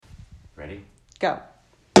Ready? Go.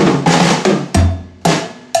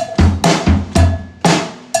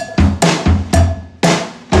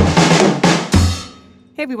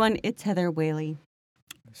 Hey everyone, it's Heather Whaley.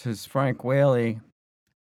 This is Frank Whaley.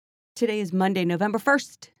 Today is Monday, November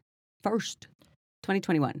 1st.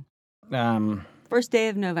 2021. First day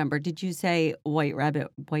of November. Did you say white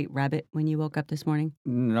rabbit when you woke up this morning?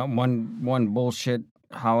 No, one bullshit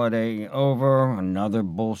holiday over, another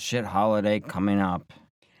bullshit holiday coming up,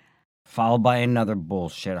 followed by another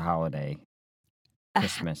bullshit holiday.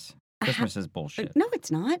 Christmas. Christmas is bullshit. No,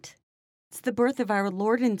 it's not. It's the birth of our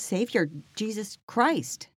Lord and Savior, Jesus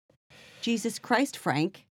Christ. Jesus Christ,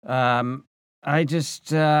 Frank. I'm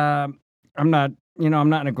not in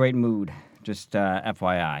a great mood. Just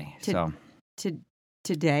FYI.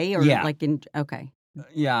 Today or Yeah. okay.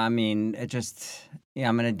 Yeah, I mean,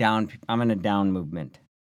 I'm in a down movement.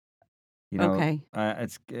 Okay.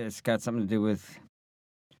 It's got something to do with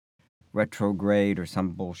retrograde or some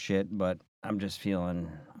bullshit, but I'm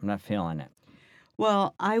not feeling it.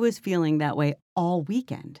 Well, I was feeling that way all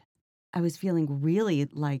weekend. I was feeling really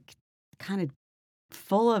kind of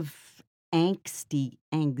full of angsty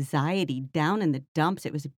anxiety, down in the dumps.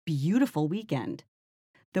 It was a beautiful weekend.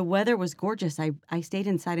 The weather was gorgeous. I stayed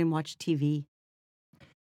inside and watched TV.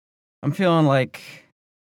 I'm feeling like,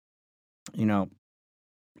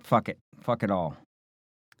 fuck it. Fuck it all.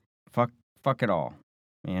 Fuck it all,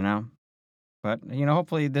 But,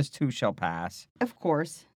 hopefully this too shall pass. Of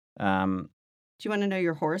course. Do you want to know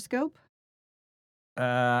your horoscope?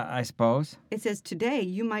 I suppose. It says today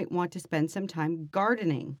you might want to spend some time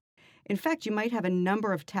gardening. In fact, you might have a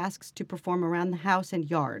number of tasks to perform around the house and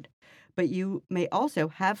yard, but you may also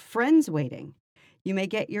have friends waiting. You may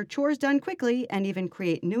get your chores done quickly and even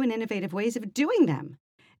create new and innovative ways of doing them.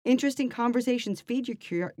 Interesting conversations feed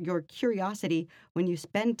your curiosity when you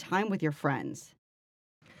spend time with your friends.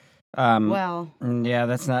 Yeah,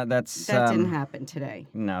 that didn't happen today.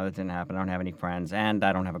 No, that didn't happen. I don't have any friends, and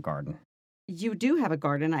I don't have a garden. You do have a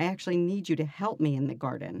garden. I actually need you to help me in the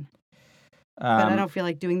garden. But I don't feel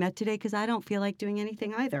like doing that today because I don't feel like doing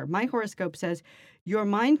anything either. My horoscope says your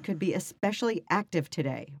mind could be especially active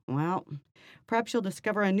today. Well, perhaps you'll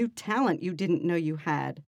discover a new talent you didn't know you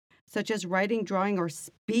had, such as writing, drawing, or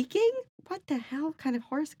speaking. What the hell kind of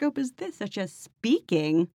horoscope is this? Such as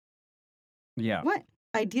speaking? Yeah. What?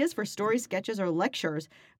 Ideas for stories, sketches, or lectures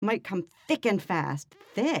might come thick and fast.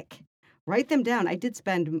 Thick. Write them down. I did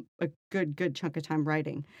spend a good chunk of time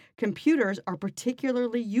writing. Computers are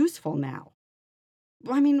particularly useful now.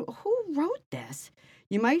 I mean, who wrote this?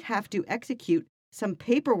 You might have to execute some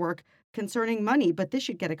paperwork concerning money, but this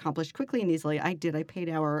should get accomplished quickly and easily. I did. I paid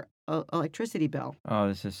our electricity bill. Oh,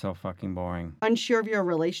 this is so fucking boring. Unsure of your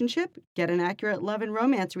relationship? Get an accurate love and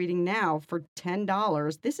romance reading now for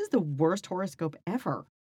 $10. This is the worst horoscope ever.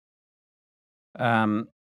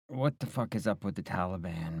 What the fuck is up with the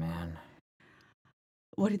Taliban, man?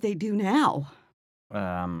 What did they do now?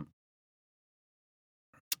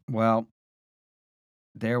 Well,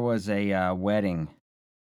 there was a wedding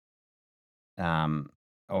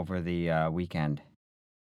over the weekend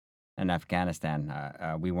in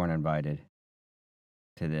Afghanistan. We weren't invited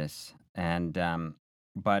to this, and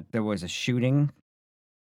but there was a shooting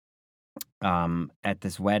at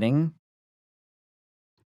this wedding,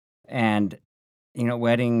 and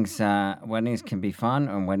weddings can be fun,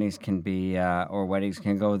 and weddings can be or weddings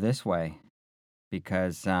can go this way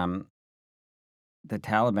because the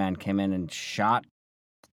Taliban came in and shot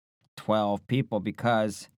 12 people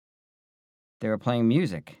because they were playing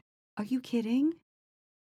music. Are you kidding?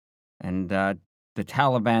 And the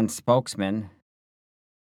Taliban spokesman,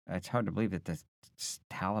 it's hard to believe that the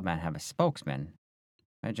Taliban have a spokesman.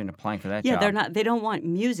 Imagine applying for that job. Yeah, they don't want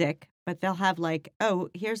music, but they'll have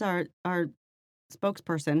here's our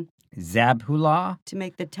spokesperson. Zabihullah To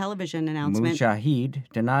make the television announcement. Mujahid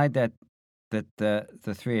denied that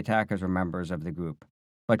the three attackers were members of the group,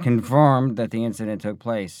 but confirmed that the incident took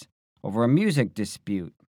place over a music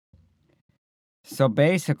dispute. So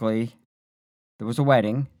basically, there was a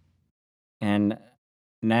wedding in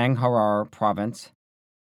Nangarhar province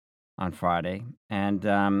on Friday, and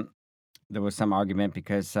there was some argument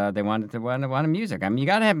because they wanted music. I mean, you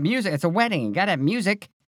gotta have music. It's a wedding. You gotta have music.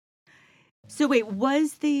 So wait,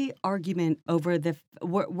 was the argument over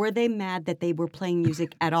were they mad that they were playing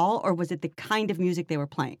music at all, or was it the kind of music they were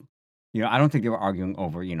playing? I don't think they were arguing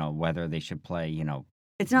over, whether they should play,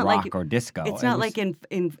 it's not rock like or disco. It's not like in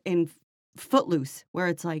Footloose, where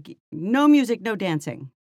it's like no music, no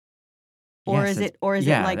dancing. Or Yes, is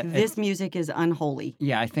it like this music is unholy?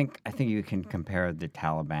 Yeah, I think you can compare the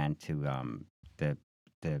Taliban to the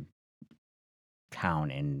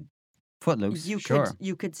town in Footloose, You sure.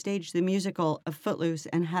 could stage the musical of Footloose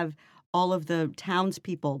and have all of the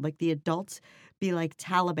townspeople, like the adults, be like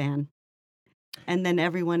Taliban, and then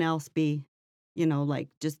everyone else be, like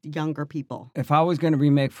just younger people. If I was going to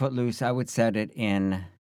remake Footloose, I would set it in,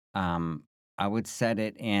 um, I would set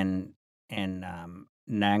it in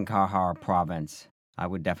Nangarhar province. I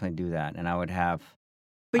would definitely do that, and I would have.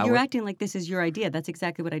 But I you're would. acting like this is your idea. That's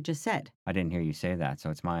exactly what I just said. I didn't hear you say that, so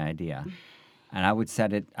it's my idea, and I would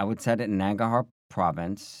set it. I would set it in Nangarhar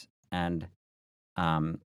province, and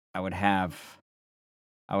um, I would have.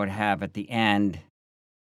 I would have at the end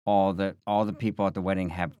all the people at the wedding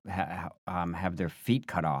have their feet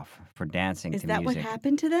cut off for dancing Is to that what music.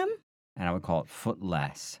 happened to them? And I would call it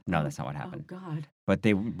footless. No, that's not what Oh, happened. God.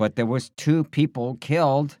 But there was 2 people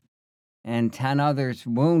killed and 10 others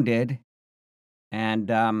wounded, and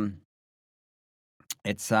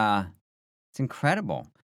it's incredible.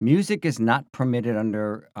 Music is not permitted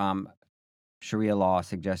under Sharia law,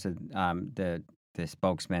 suggested the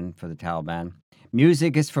spokesman for the Taliban.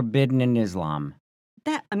 Music is forbidden in Islam.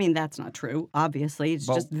 That's not true, obviously. It's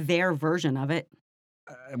But just their version of it.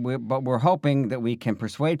 we're hoping that we can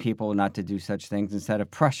persuade people not to do such things instead of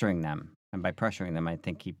pressuring them. And by pressuring them, I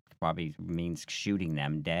think he probably means shooting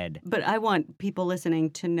them dead. But I want people listening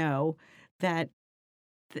to know that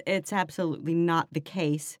it's absolutely not the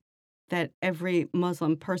case that every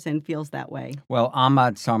Muslim person feels that way. Well,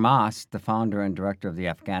 Ahmad Sarmas, the founder and director of the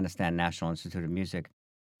Afghanistan National Institute of Music,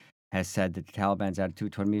 has said that the Taliban's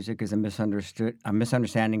attitude toward music is a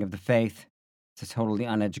misunderstanding of the faith. It's a totally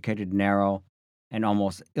uneducated, narrow, and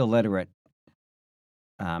almost illiterate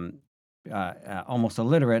that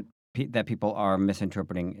people are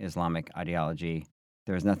misinterpreting Islamic ideology.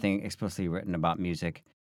 There is nothing explicitly written about music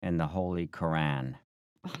in the Holy Quran.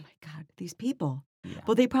 Oh, my God, these people. Yeah.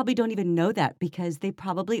 Well, they probably don't even know that because they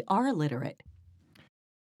probably are illiterate.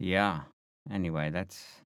 Yeah. Anyway, that's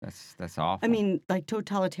awful. I mean, like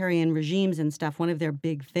totalitarian regimes and stuff, one of their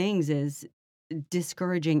big things is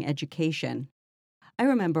discouraging education. I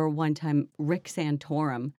remember one time Rick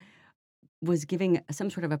Santorum was giving some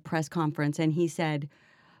sort of a press conference, and he said,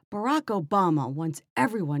 Barack Obama wants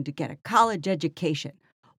everyone to get a college education.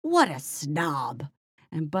 What a snob.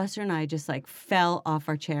 And Buster and I just fell off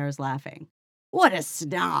our chairs laughing. What a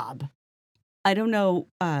snob. I don't know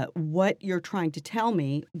what you're trying to tell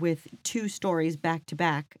me with 2 stories back to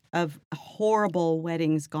back of horrible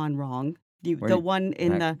weddings gone wrong. The one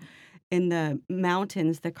in the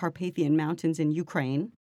mountains, the Carpathian Mountains in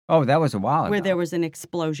Ukraine. Oh, that was a while ago. Where there was an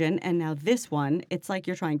explosion, and now this one, it's like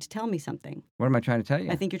you're trying to tell me something. What am I trying to tell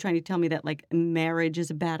you? I think you're trying to tell me that marriage is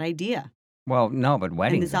a bad idea. Well, no, but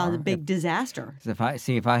weddings And this is a big disaster.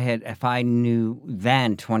 If I knew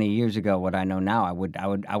then 20 years ago what I know now, I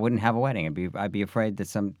wouldn't have a wedding. I'd be afraid that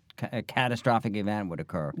some catastrophic event would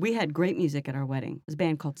occur. We had great music at our wedding. It was a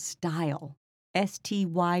band called Style,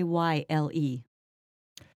 Styyle.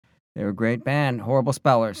 They were a great band. Horrible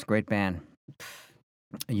spellers. Great band.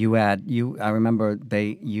 I remember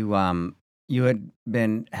you had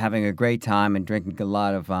been having a great time and drinking a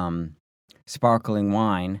lot of sparkling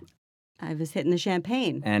wine. I was hitting the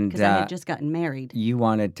champagne and because I had just gotten married. You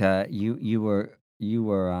wanted to you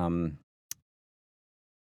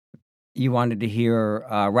wanted to hear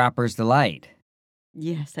Rapper's Delight.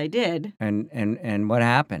 Yes, I did. And what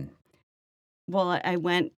happened? Well, I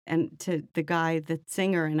went to the guy, the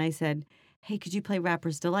singer, and I said, "Hey, could you play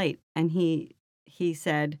Rapper's Delight?" And he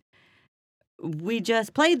said, "We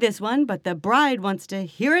just played this one, but the bride wants to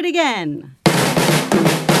hear it again."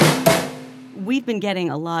 We've been getting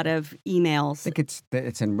a lot of emails. I think it's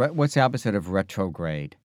in what's the opposite of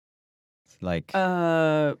retrograde? It's like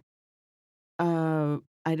I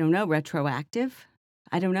don't know, retroactive.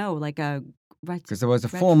 I don't know, because there was a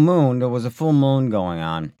full moon. There was a full moon going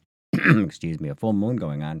on. Excuse me, a full moon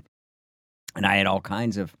going on, and I had all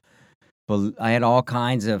kinds of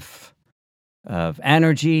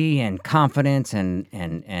energy and confidence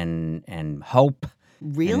and hope.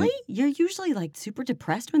 Really? You're usually super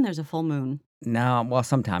depressed when there's a full moon. No, well,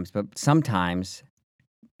 sometimes, but sometimes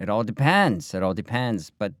it all depends.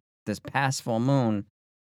 But this past full moon,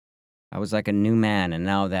 I was like a new man, and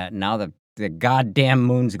now the goddamn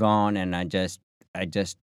moon's gone, and I don't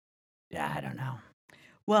know.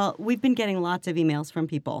 Well, we've been getting lots of emails from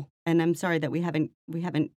people, and I'm sorry that we haven't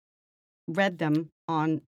read them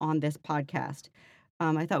on this podcast.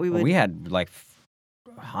 I thought we would. We had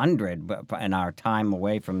 100, but in our time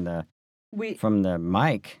away from the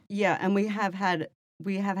mic. Yeah, and we have had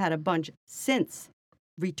a bunch since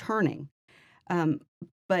returning.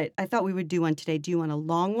 But I thought we would do one today. Do you want a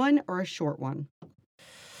long one or a short one?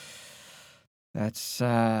 That's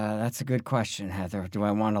a good question, Heather. Do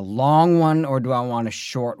I want a long one or do I want a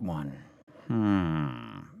short one?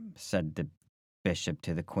 Said the bishop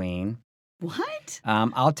to the queen. What?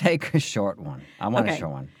 I'll take a short one. I want a Okay.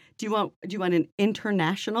 short one. Do you want an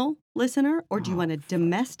international listener or do you want a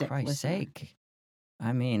domestic For Christ's listener? sake.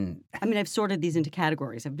 I mean, I've sorted these into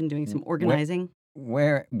categories. I've been doing some organizing.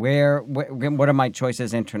 where what are my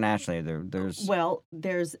choices internationally? There's Well,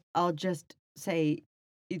 I'll just say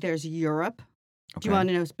there's Europe. Do you okay. want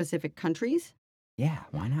to know specific countries? Yeah,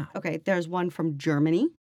 why not? Okay, there's one from Germany.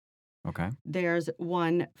 Okay. There's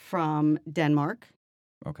one from Denmark.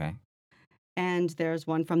 Okay. And there's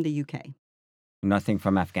one from the UK. Nothing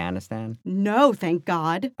from Afghanistan? No, thank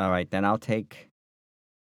God. All right, then I'll take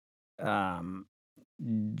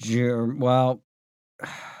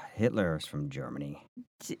Hitler is from Germany.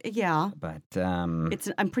 Yeah. But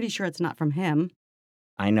I'm pretty sure it's not from him.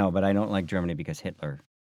 I know, but I don't like Germany because Hitler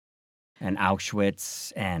and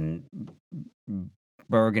Auschwitz and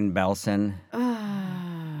Bergen-Belsen. All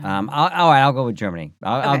right, I'll go with Germany.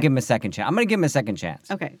 I'll give him a second chance. I'm going to give him a second chance.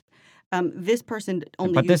 Okay. This person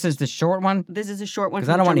only But this is the short one? This is a short one Because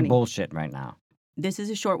from I don't want Germany. any bullshit right now. This is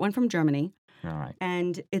a short one from Germany. All right.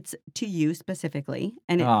 And it's to you specifically.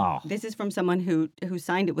 And this is from someone who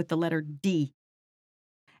signed it with the letter D.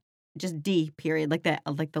 Just D, period. Like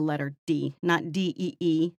the letter D. Not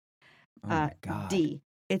D-E-E. Oh, my God. D.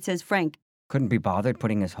 It says, Frank. Couldn't be bothered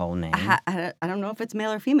putting his whole name? I don't know if it's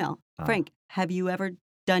male or female. Oh. Frank, have you ever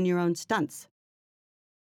done your own stunts?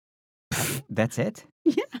 That's it?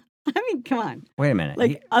 Yeah. I mean, come on. Wait a minute.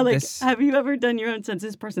 Have you ever done your own stunts?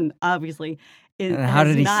 This person obviously is how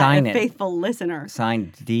did he not sign a it? faithful listener.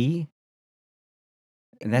 Signed D?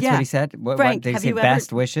 And that's Yeah. what he said? Frank, did he have say you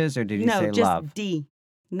best wishes or did he say No, just love? D.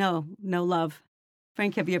 No love.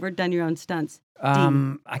 Frank, have you ever done your own stunts?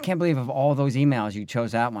 I can't believe of all those emails you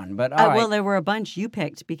chose that one. But all right. Well, there were a bunch you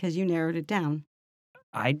picked because you narrowed it down.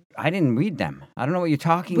 I didn't read them. I don't know what you're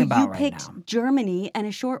talking about you right picked now. Germany and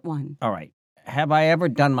a short one. All right. Have I ever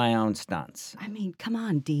done my own stunts? I mean, come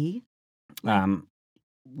on, D.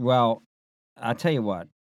 Well, I'll tell you what.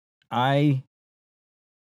 I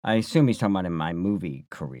assume he's talking about in my movie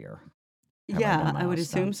career. Yeah, I would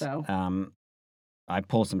assume so. I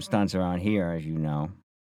pull some stunts around here, as you know,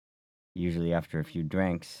 usually after a few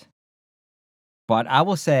drinks. But I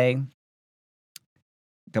will say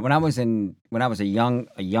that when I was a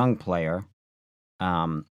young player,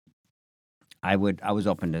 I was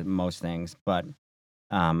open to most things, but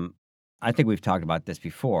I think we've talked about this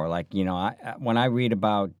before. Like, when I read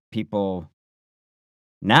about people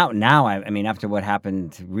now, I mean, after what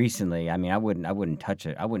happened recently, I mean, I wouldn't touch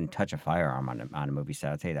it. I wouldn't touch a firearm on a movie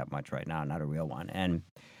set. I'll tell you that much right now. Not a real one.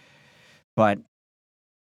 But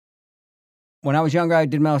when I was younger, I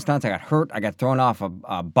did my own stunts. I got hurt. I got thrown off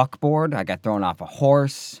a buckboard. I got thrown off a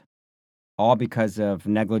horse, all because of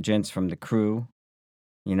negligence from the crew.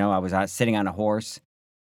 I was out sitting on a horse,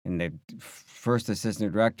 and the first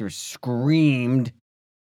assistant director screamed,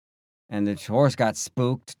 and the horse got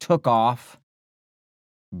spooked, took off,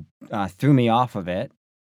 threw me off of it.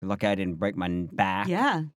 Lucky I didn't break my back.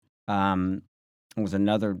 Yeah. It was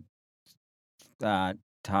another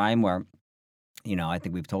time where, I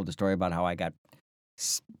think we've told the story about how I got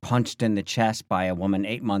punched in the chest by a woman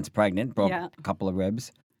 8 months pregnant, broke a couple of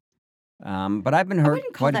ribs. But I've been hurt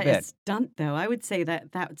quite a bit. I wouldn't call that a stunt, though. I would say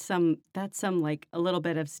that's some like a little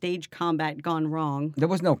bit of stage combat gone wrong. There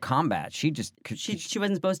was no combat. She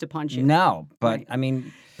wasn't supposed to punch you. No, but right. I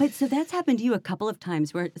mean. But so that's happened to you a couple of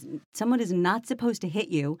times where someone is not supposed to hit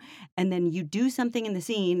you, and then you do something in the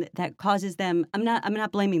scene that causes them. I'm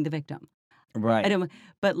not blaming the victim. Right.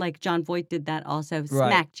 But like John Voight did that also,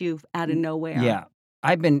 smacked you out of nowhere. Yeah.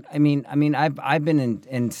 I've been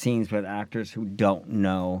in scenes with actors who don't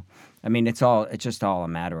know. I mean, it's just all a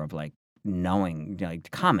matter of like knowing, like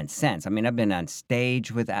common sense. I mean, I've been on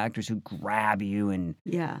stage with actors who grab you and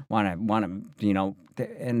want to,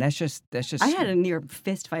 and that's just. I had a near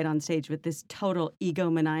fist fight on stage with this total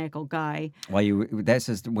egomaniacal guy. This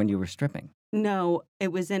is when you were stripping. No,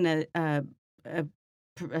 it was in a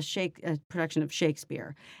production of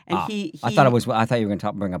Shakespeare, and I thought you were going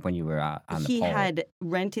to bring up when you were on the pole. He had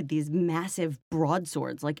rented these massive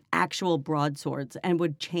broadswords, like actual broadswords, and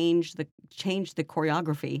would change the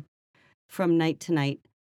choreography from night to night.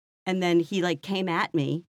 And then he like came at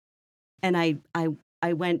me, and I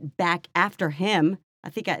went back after him. I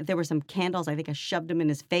think there were some candles. I think I shoved him in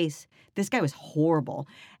his face. This guy was horrible.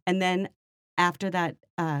 And then after that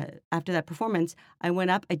performance, I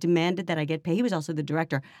went up. I demanded that I get paid. He was also the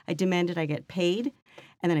director. I demanded I get paid,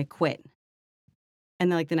 and then I quit.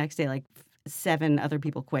 And then, like the next day, like 7 other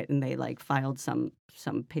people quit, and they like filed some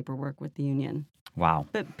paperwork with the union. Wow.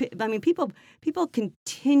 But I mean, people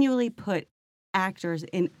continually put actors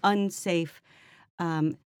in unsafe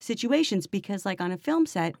situations because, like on a film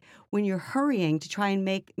set, when you're hurrying to try and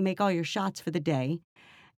make all your shots for the day,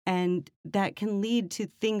 and that can lead to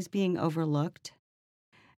things being overlooked.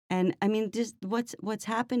 And I mean, just what's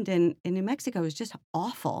happened in New Mexico is just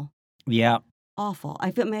awful. Yeah. Awful.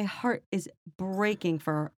 I feel my heart is breaking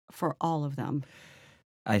for all of them.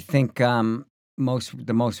 I think the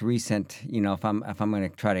most recent, if I'm going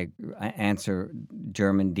to try to answer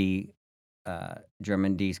German D's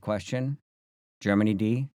question, Germany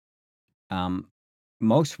D.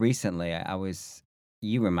 Most recently,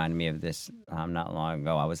 you reminded me of this not long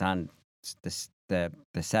ago. I was on the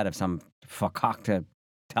set of some fakakta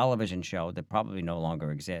television show that probably no longer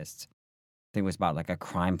exists. I think it was about like a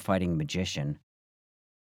crime-fighting magician.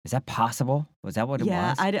 Is that possible? Was that what it was?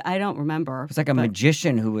 Yeah, I don't remember. It was like a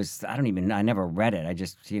magician who was, I never read it. I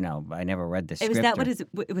just, I never read the script. Was that what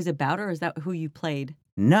it was about, or is that who you played?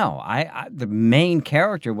 No, the main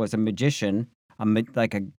character was a magician,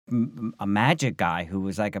 like a magic guy who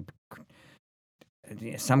was like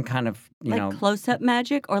some kind of, like close-up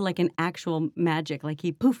magic or like an actual magic, like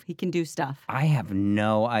he can do stuff. I have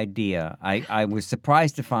no idea. I was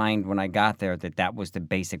surprised to find when I got there that was the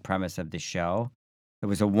basic premise of the show. It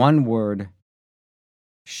was a one-word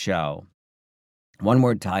show,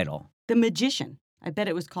 one-word title. The Magician. I bet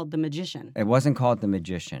it was called The Magician. It wasn't called The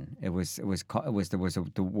Magician. The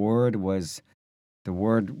word was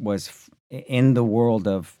in the world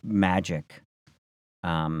of magic.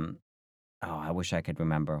 I wish I could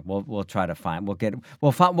remember. We'll try to find. We'll get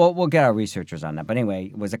our researchers on that. But anyway,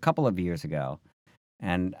 it was a couple of years ago,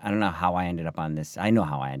 and I don't know how I ended up on this. I know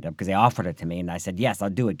how I ended up because they offered it to me, and I said yes, I'll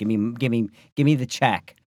do it. Give me the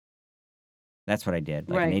check. That's what I did,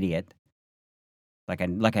 like an idiot, like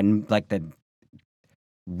the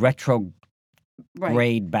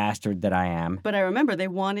retrograde bastard that I am. But I remember they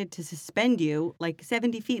wanted to suspend you like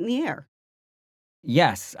 70 feet in the air.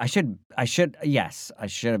 Yes, I should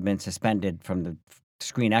have been suspended from the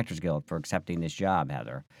Screen Actors Guild for accepting this job,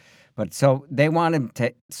 Heather. But so they wanted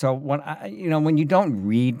to. So when you don't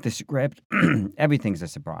read the script, everything's a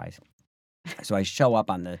surprise. So I show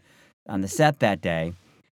up on the set that day,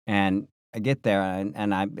 and I get there,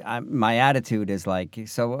 and I my attitude is like,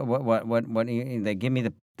 so what they give me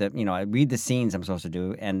I read the scenes I'm supposed to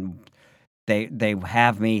do, and they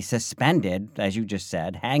have me suspended, as you just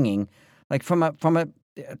said, hanging. Like from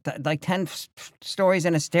like 10 stories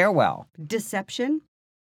in a stairwell. Deception?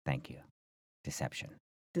 Thank you. Deception.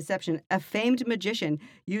 A famed magician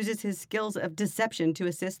uses his skills of deception to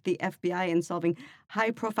assist the FBI in solving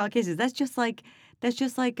high-profile cases. That's just like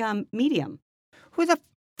Medium. Who the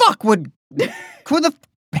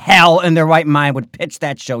hell in their right mind would pitch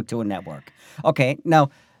that show to a network? Okay,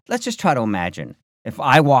 now let's just try to imagine if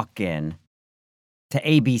I walk in to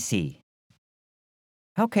ABC.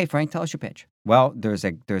 Okay, Frank, tell us your pitch. Well, there's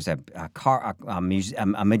a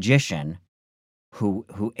magician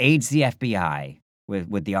who aids the FBI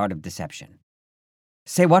with the art of deception.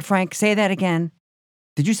 Say what, Frank? Say that again.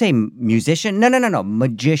 Did you say musician? No,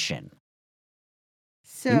 magician.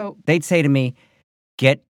 So they'd say to me,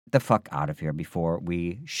 "Get the fuck out of here before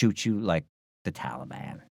we shoot you like the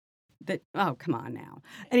Taliban." Oh, come on now.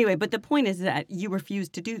 Anyway, but the point is that you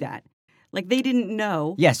refused to do that. Like, they didn't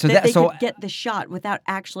know that they could get the shot without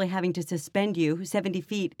actually having to suspend you 70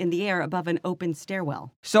 feet in the air above an open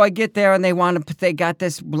stairwell. So I get there, and they got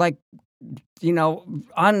this, like, unlikely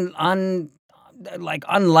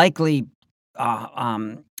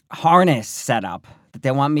harness set up that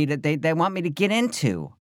they want me to get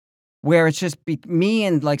into, where it's just me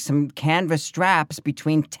and, like, some canvas straps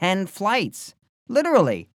between 10 flights.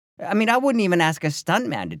 Literally. I mean, I wouldn't even ask a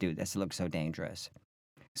stuntman to do this. It looks so dangerous.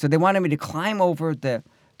 So they wanted me to climb over the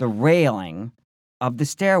railing of the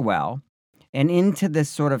stairwell and into this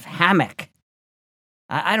sort of hammock.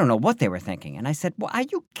 I don't know what they were thinking. And I said, well, are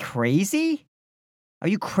you crazy? Are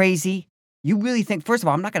you crazy? You really think, first of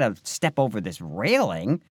all, I'm not going to step over this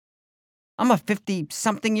railing. I'm a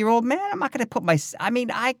 50-something-year-old man. I'm not going to put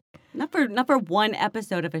Not for one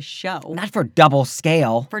episode of a show. Not for double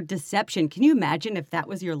scale. For deception. Can you imagine if that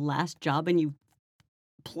was your last job and you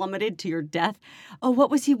plummeted to your death? Oh,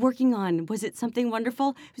 what was he working on? Was it something wonderful?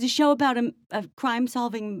 It was a show about a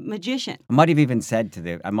crime-solving magician. I might have even said to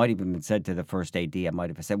the first AD, I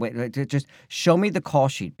might have said, wait, just show me the call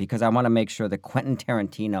sheet, because I want to make sure that Quentin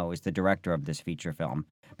Tarantino is the director of this feature film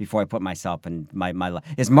before I put myself in my life.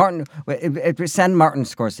 Send Martin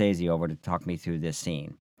Scorsese over to talk me through this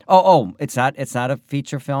scene. It's not a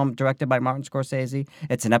feature film directed by Martin Scorsese.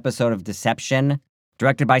 It's an episode of Deception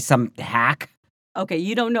directed by some hack. Okay,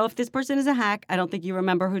 you don't know if this person is a hack. I don't think you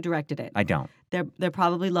remember who directed it. I don't. They're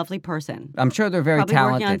probably a lovely person. I'm sure they're very probably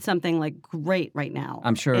talented. Working on something like great right now.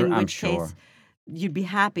 I'm sure. In I'm which sure. case, you'd be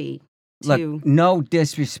happy to. Look, no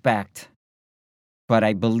disrespect, but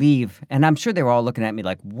I believe, and I'm sure they were all looking at me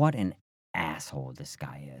like, "What an asshole this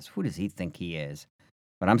guy is. Who does he think he is?"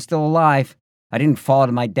 But I'm still alive. I didn't fall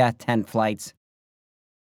to my death 10 flights.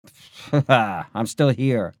 I'm still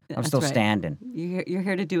here. I'm That's still right. standing. You're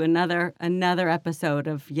here to do another episode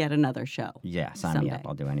of yet another show. Yeah, sign me up. Someday.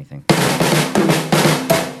 I'll do anything.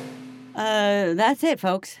 That's it,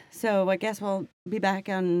 folks. So I guess we'll be back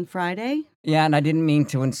on Friday. Yeah, and I didn't mean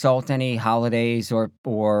to insult any holidays or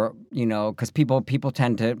because people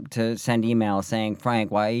tend to send emails saying, Frank,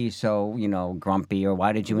 why are you so grumpy, or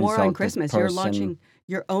why did you War insult on Christmas. this person? You're launching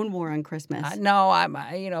your own war on Christmas.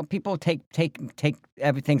 No, people take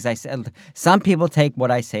everything I said. Some people take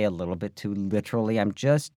what I say a little bit too literally. I'm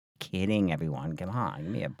just kidding, everyone. Come on,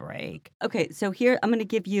 give me a break. Okay, so here I'm going to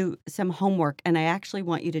give you some homework, and I actually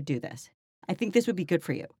want you to do this. I think this would be good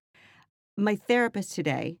for you. My therapist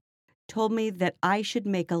today told me that I should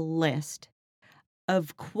make a list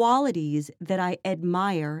of qualities that I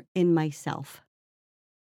admire in myself.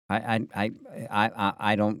 I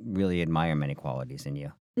don't really admire many qualities in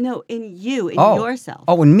you. No, in you, in yourself.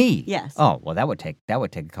 Oh, in me. Yes. Oh, well, that would take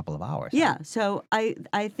a couple of hours. Yeah. So I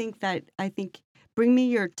think bring me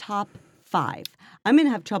your top 5. I'm going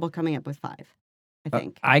to have trouble coming up with 5. I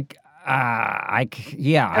think. I can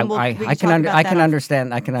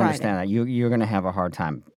understand that. You're going to have a hard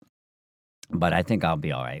time, but I think I'll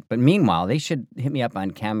be all right. But meanwhile, they should hit me up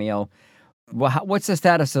on Cameo. Well, what's the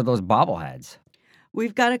status of those bobbleheads?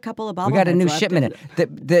 We've got a couple of bobbleheads. We got a new left. shipment.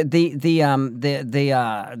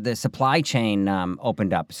 The supply chain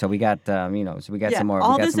opened up, so we got some more.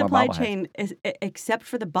 All we got the some supply more bobbleheads. chain is, except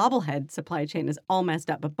for the bobblehead supply chain, is all messed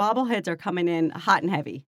up. But bobbleheads are coming in hot and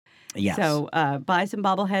heavy. Yes. So buy some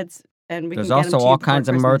bobbleheads, and we There's can get them also to you all before kinds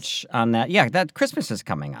of Christmas. merch on that. Yeah, that Christmas is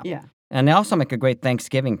coming up. Yeah. And they also make a great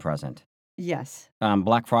Thanksgiving present. Yes.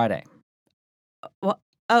 Black Friday.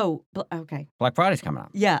 Okay. Black Friday's coming up.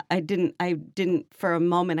 Yeah, I didn't for a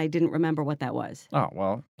moment. I didn't remember what that was. Oh,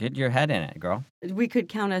 well, get your head in it, girl. We could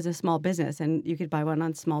count as a small business, and you could buy one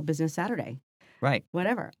on Small Business Saturday. Right.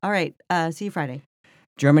 Whatever. All right. See you Friday.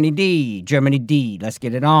 Germany D. Let's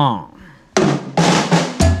get it on.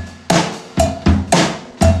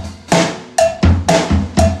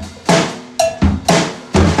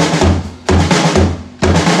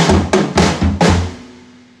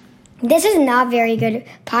 This is not very good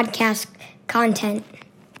podcast content.